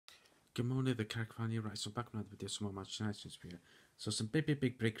Good morning, the Carrick fan here. Right, so back with another video, some more Manchester United here. So some big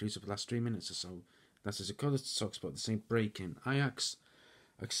breakthroughs over the last 3 minutes or so. That is a colour to talk about the same break in Ajax,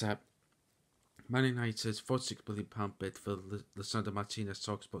 except Man United's £46 million bid for Lisandro Martinez.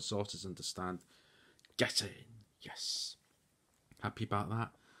 Talks about sources understand. Get in, yes. Happy about that.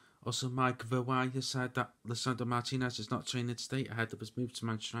 Also, Mike Verwey has said that Lisandro Martinez is not training today ahead of his move to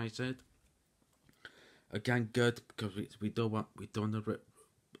Manchester United. Again, good, because we don't want to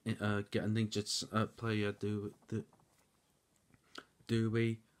get an injured player, do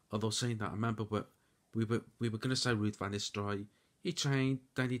we? Although saying that, I remember we were going to say Ruth Van Nistelrooy. He trained,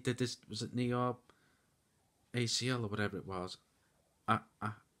 then he did this. Was it knee or ACL or whatever it was? I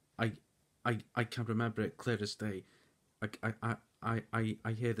can remember it clear as day. I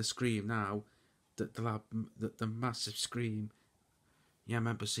hear the scream now, the massive scream. Yeah, I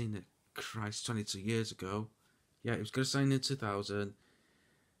remember seeing it. Christ, 22 years ago. Yeah, he was going to sign in 2000.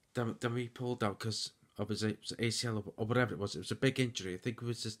 Then we pulled out because of his ACL or whatever it was. It was a big injury. I think it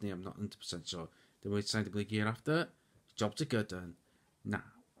was his knee. I'm not 100% sure. Then we signed him a year after. Jobs are good then. Now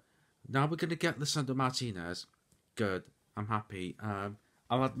we're going to get Lisandro Martinez. Good. I'm happy.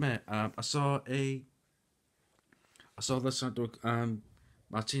 I'll admit, I saw Lisandro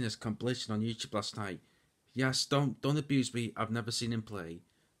Martinez compilation on YouTube last night. Yes, don't abuse me. I've never seen him play,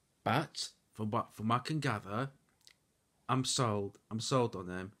 but from what I can gather, I'm sold. I'm sold on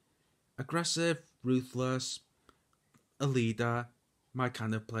him. Aggressive, ruthless, a leader, my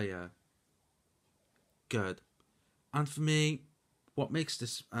kind of player. Good. And for me, what makes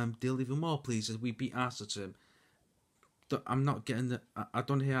this deal even more pleasing is we beat Arsenal to him. I'm not getting the. I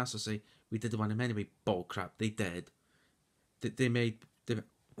don't hear Arsenal say we didn't want him anyway. Bull crap. They did. They made.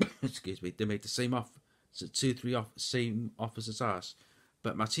 Excuse me. They made the same offer, so 2-3 same offers as us.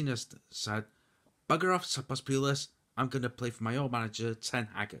 But Martinez said, "Bugger off, Sapas. I'm going to play for my old manager, Ten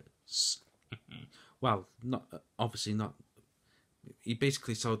Haggards." Well, not obviously not. He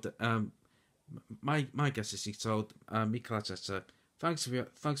basically told that. My guess is he told Mikel Arteta, "Thanks for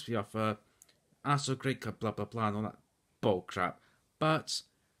the offer. Arsenal great club, blah blah blah, and all that bull crap." But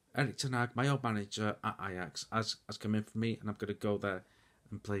Eric Ten Hag, my old manager at Ajax, has come in for me, and I'm going to go there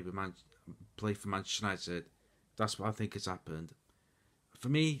and play for Manchester United. That's what I think has happened. For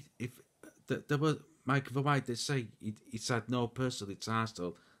me, if there were Mike Verwey did say he said no personally to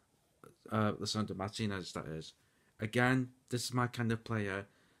Arsenal, Lisandro Martinez, that is. Again, this is my kind of player.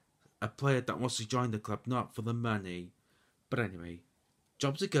 A player that wants to join the club, not for the money. But anyway,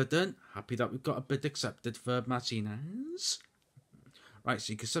 jobs are good then. Happy that we've got a bid accepted for Martinez. Right,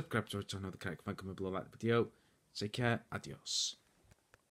 so you can subscribe to our channel, the character fan, comment below, like the video. Take care, adios.